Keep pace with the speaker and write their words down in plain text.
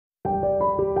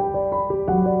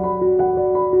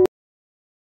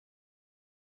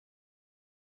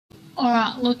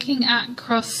Alright, looking at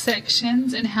cross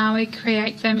sections and how we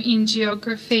create them in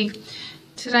geography.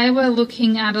 Today we're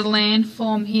looking at a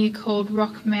landform here called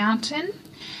Rock Mountain,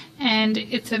 and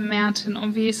it's a mountain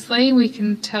obviously, we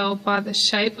can tell by the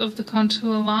shape of the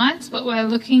contour lines, but we're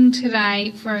looking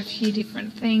today for a few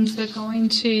different things. We're going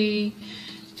to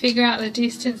figure out the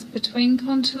distance between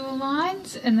contour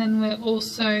lines, and then we're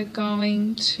also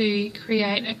going to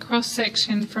create a cross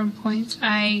section from point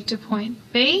A to point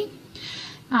B.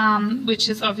 Which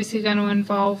is obviously going to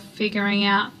involve figuring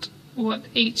out what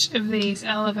each of these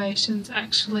elevations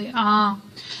actually are.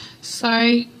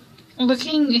 So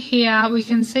looking here, we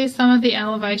can see some of the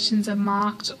elevations are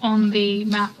marked on the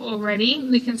map already.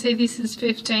 We can see this is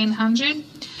 1500.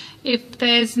 If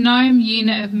there's no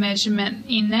unit of measurement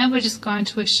in there, we're just going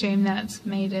to assume that it's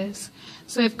meters.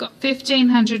 So we've got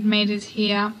 1500 meters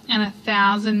here and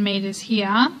 1000 meters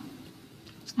here.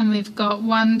 And we've got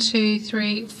 1, 2,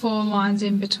 3, 4 lines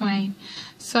in between.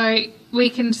 So we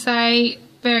can say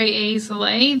very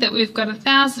easily that we've got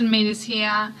 1000 meters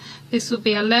here. This will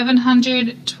be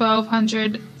 1100,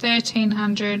 1200,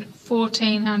 1300,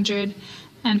 1400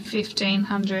 and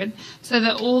 1500. So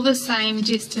they're all the same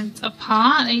distance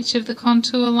apart, each of the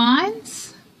contour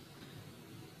lines.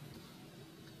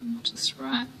 I'll just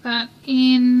write that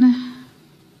in.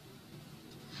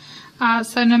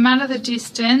 So no matter the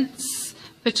distance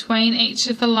between each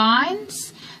of the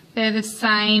lines, they're the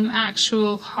same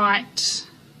actual height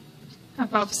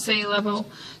above sea level.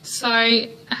 So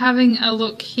having a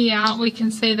look here, we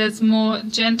can see there's more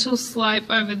gentle slope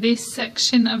over this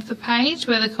section of the page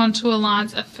where the contour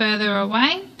lines are further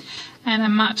away, and a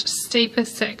much steeper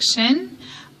section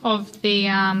of the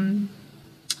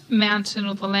mountain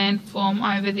or the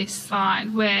landform over this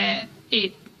side where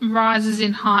it rises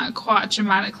in height quite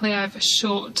dramatically over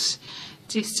short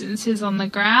distances on the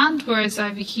ground, whereas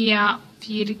over here, for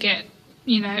you to get,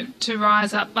 to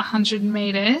rise up 100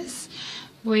 meters,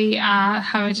 we are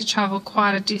having to travel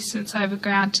quite a distance over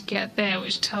ground to get there,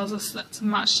 which tells us that's a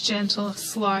much gentler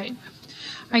slope.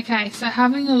 Okay, so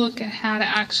having a look at how to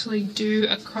actually do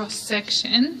a cross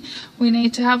section, we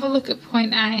need to have a look at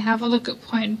point A, have a look at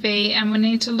point B, and we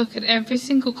need to look at every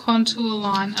single contour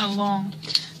line along.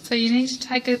 So you need to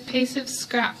take a piece of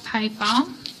scrap paper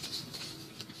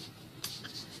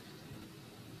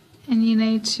and you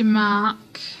need to mark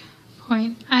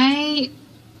point A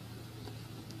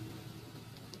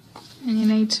and you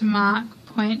need to mark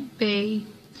point B.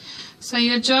 So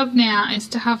your job now is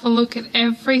to have a look at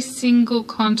every single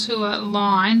contour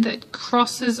line that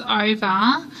crosses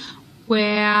over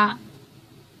where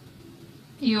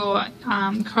your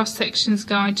cross section is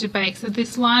going to be. So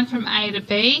this line from A to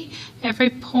B, every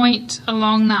point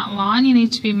along that line you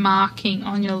need to be marking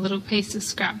on your little piece of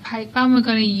scrap paper, and we're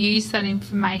going to use that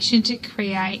information to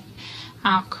create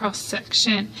our cross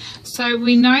section. So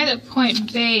we know that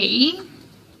point B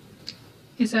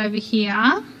is over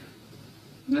here,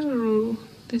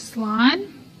 this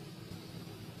line,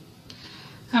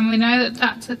 and we know that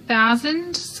that's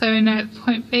 1000, so we know that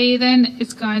point B then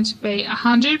is going to be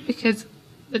 100 because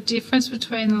the difference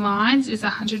between the lines is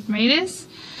 100 meters,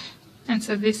 and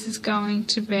so this is going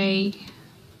to be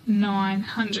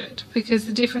 900 because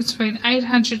the difference between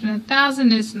 800 and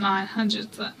 1000 is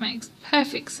 900, so that makes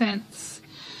perfect sense.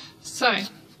 So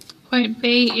point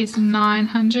B is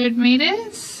 900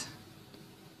 meters,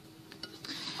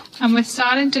 and we're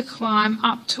starting to climb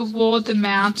up toward the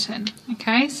mountain.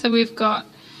 Okay, so we've got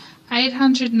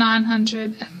 800,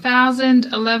 900, 1000,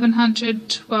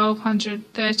 1100, 1200,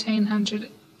 1300,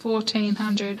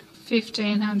 1400,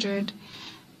 1500,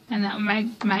 and that will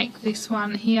make this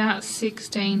one here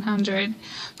 1600.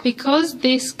 Because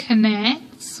this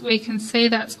connects, we can see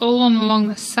that's all along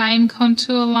the same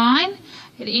contour line.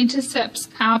 It intercepts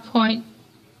our point,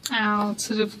 our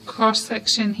sort of cross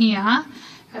section here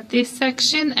at this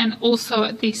section and also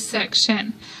at this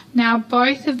section. Now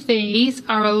both of these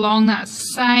are along that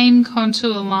same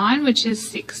contour line, which is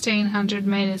 1600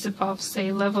 meters above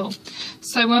sea level.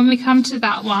 So when we come to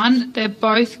that one, they're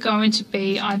both going to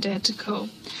be identical.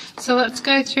 So let's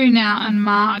go through now and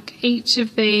mark each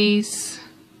of these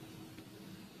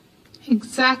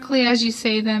exactly as you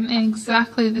see them in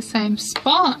exactly the same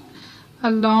spot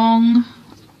along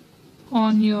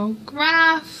on your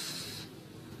graph.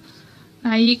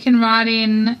 Now you can write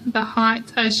in the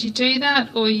heights as you do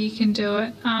that, or you can do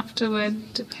it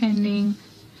afterward depending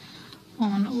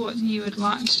on what you would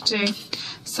like to do.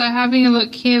 So having a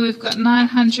look here, we've got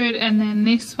 900, and then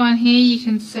this one here you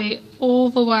can see all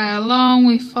the way along,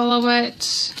 we follow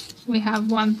it, we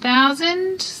have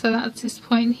 1000, so that's this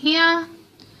point here.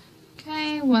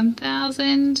 Okay,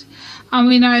 1000. And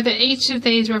we know that each of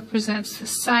these represents the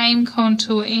same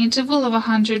contour interval of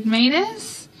 100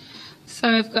 meters.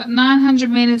 So we've got 900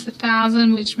 meters,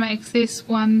 1000, which makes this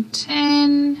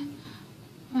 110,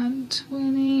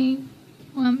 120,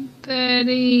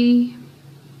 130,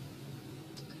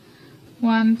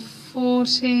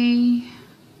 140,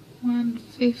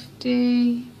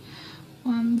 150,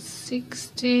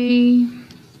 160.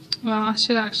 Well, I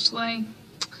should actually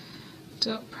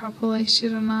do it properly,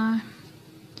 shouldn't I?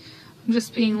 I'm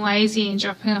just being lazy and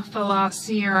dropping off the last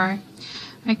 0.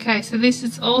 Okay, so this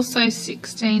is also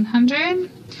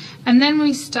 1600. And then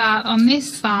we start on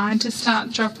this side to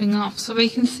start dropping off. So we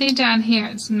can see down here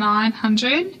it's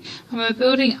 900, and we're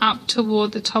building up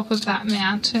toward the top of that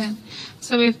mountain.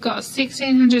 So we've got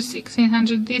 1600,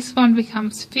 1600. This one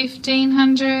becomes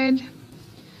 1500,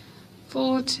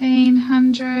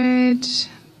 1400,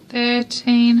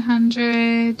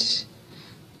 1300,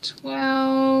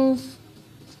 12,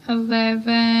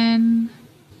 11,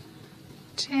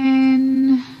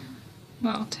 10,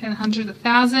 well, 1000,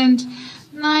 1000,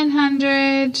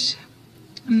 900,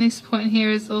 and this point here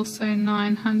is also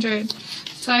 900.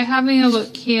 So having a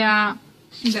look here,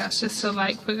 that's just a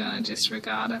lake, we're going to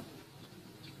disregard it.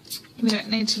 We don't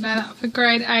need to know that for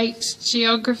grade 8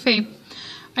 geography.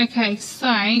 Okay,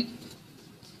 so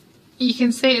you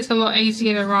can see it's a lot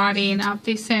easier to write in. Up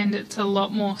this end it's a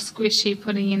lot more squishy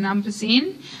putting your numbers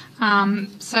in.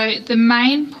 So the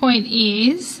main point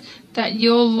is that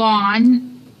your line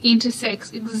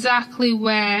intersects exactly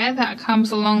where that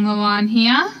comes along the line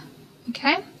here.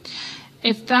 Okay?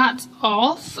 If that's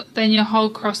off, then your whole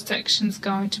cross section is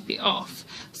going to be off.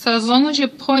 So as long as your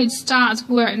point starts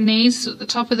where it needs to at the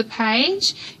top of the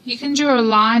page, you can draw a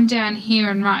line down here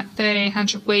and write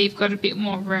 1300 where you've got a bit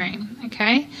more room,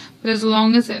 okay? But as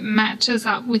long as it matches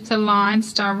up with the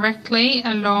lines directly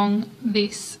along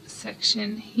this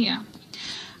section here.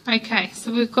 Okay,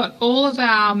 so we've got all of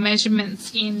our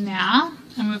measurements in now,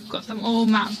 and we've got them all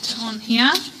mapped on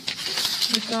here.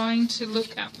 We're going to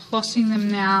look at plotting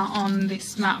them now on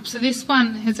this map. So this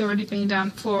one has already been done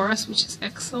for us, which is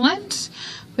excellent.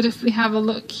 But if we have a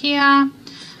look here,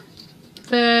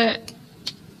 the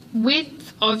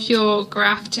width of your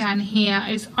graph down here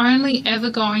is only ever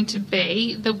going to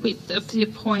be the width of your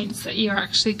points that you're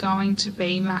actually going to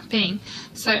be mapping.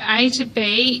 So A to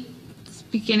B,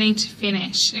 beginning to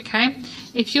finish, okay?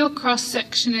 If your cross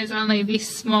section is only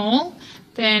this small,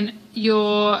 then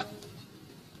your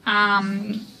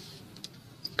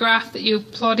graph that you're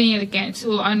plotting it against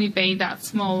will only be that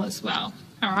small as well,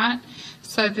 alright?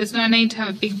 So there's no need to have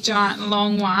a big giant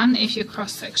long one if your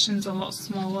cross section's a lot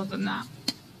smaller than that.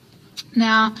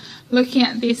 Now looking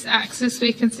at this axis,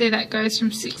 we can see that goes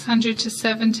from 600 to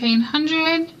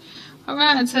 1700.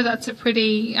 Alright, so that's a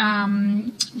pretty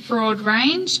broad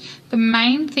range. The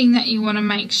main thing that you want to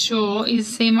make sure is,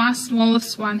 see, my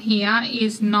smallest one here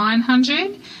is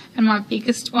 900 and my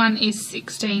biggest one is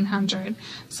 1600.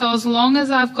 So as long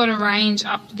as I've got a range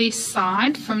up this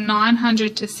side from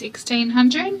 900 to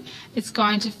 1600, it's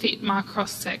going to fit my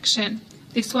cross section.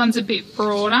 This one's a bit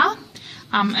broader,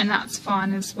 and that's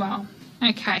fine as well.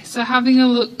 Okay, so having a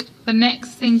look, the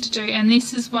next thing to do, and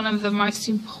this is one of the most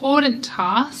important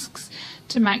tasks,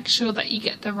 to make sure that you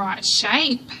get the right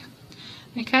shape.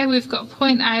 Okay, we've got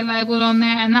point A labelled on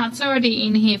there, and that's already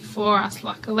in here for us,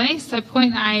 luckily. So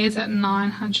point A is at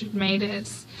 900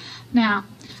 metres. Now,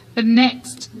 the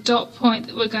next dot point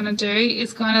that we're going to do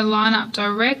is going to line up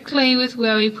directly with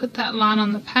where we put that line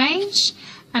on the page.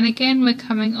 And again, we're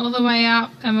coming all the way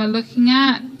up and we're looking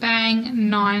at, bang,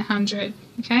 900.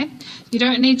 Okay, you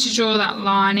don't need to draw that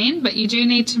line in, but you do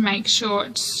need to make sure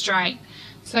it's straight.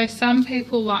 So some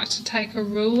people like to take a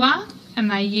ruler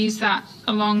and they use that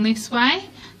along this way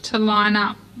to line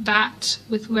up that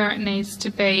with where it needs to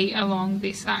be along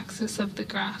this axis of the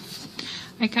graph.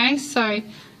 Okay, so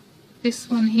this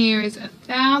one here is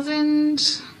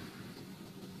 1000,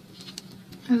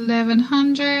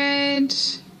 1100,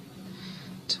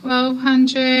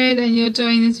 1200, and you're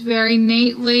doing this very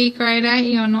neatly, grade 8,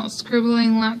 you're not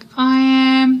scribbling like I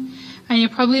am. And you're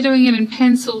probably doing it in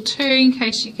pencil too, in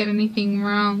case you get anything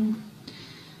wrong.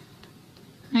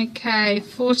 Okay,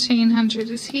 1400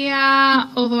 is here,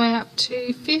 all the way up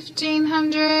to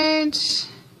 1500,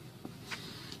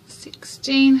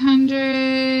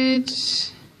 1600,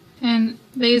 and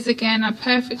these again are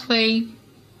perfectly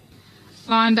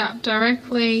lined up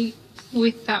directly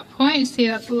with that point. See,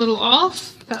 that's a little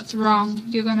off, that's wrong.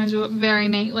 You're going to do it very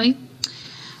neatly.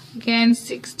 Again,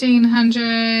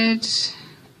 1600,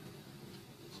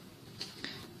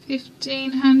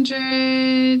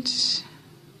 1500,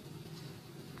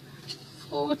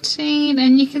 14,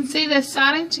 and you can see they're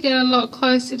starting to get a lot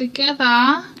closer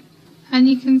together, and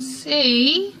you can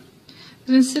see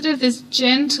that instead of this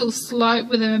gentle slope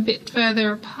with them a bit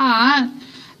further apart,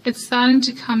 it's starting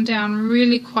to come down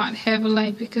really quite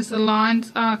heavily because the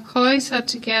lines are closer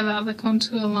together, the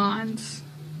contour lines.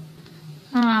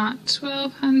 Alright,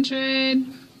 1200,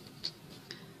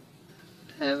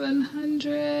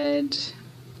 1100,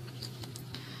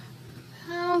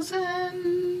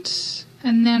 1000,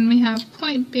 and then we have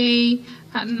point B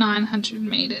at 900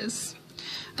 meters.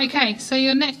 Okay, so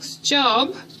your next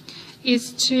job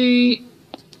is to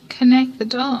connect the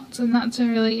dots, and that's a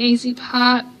really easy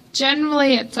part.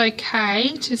 Generally it's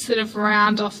okay to sort of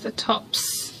round off the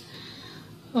tops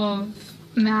of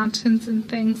mountains and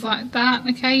things like that.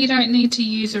 Okay, you don't need to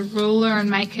use a ruler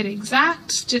and make it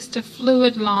exact, just a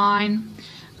fluid line.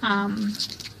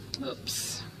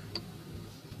 Oops,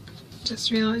 just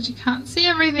realised you can't see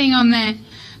everything on there.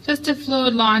 Just a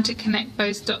fluid line to connect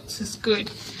those dots is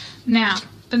good. Now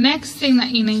the next thing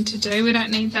that you need to do, we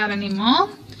don't need that anymore,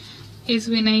 is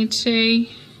we need to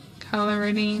colour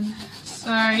it in.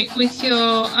 So with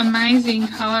your amazing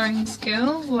colouring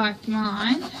skill like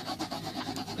mine,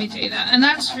 we do that, and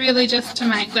that's really just to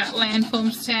make that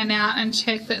landform stand out and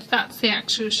check that that's the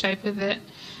actual shape of it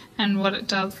and what it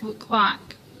does look like.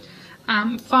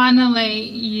 Finally,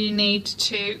 you need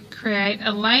to create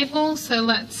a label. So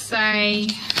let's say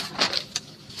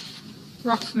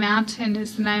Rock Mountain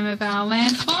is the name of our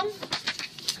landform.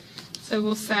 So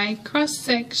we'll say cross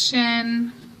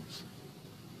section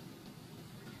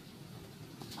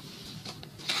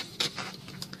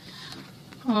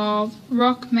of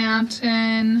Rock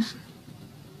Mountain.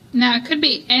 Now it could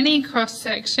be any cross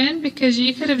section because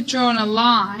you could have drawn a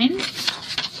line,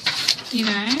 you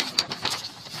know,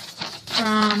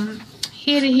 from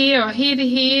here to here or here to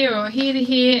here or here to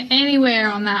here, anywhere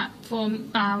on that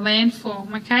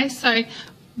landform. Okay, so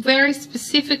very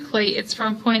specifically it's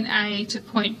from point A to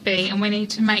point B, and we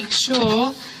need to make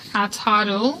sure our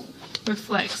title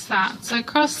reflects that. So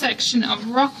cross section of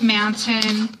Rock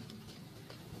Mountain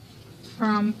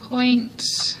from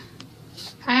point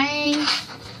A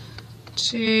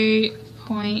to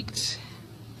point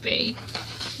B.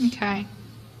 Okay,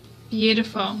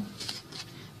 beautiful.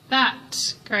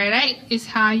 That, grade 8, is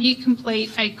how you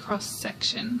complete a cross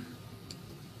section.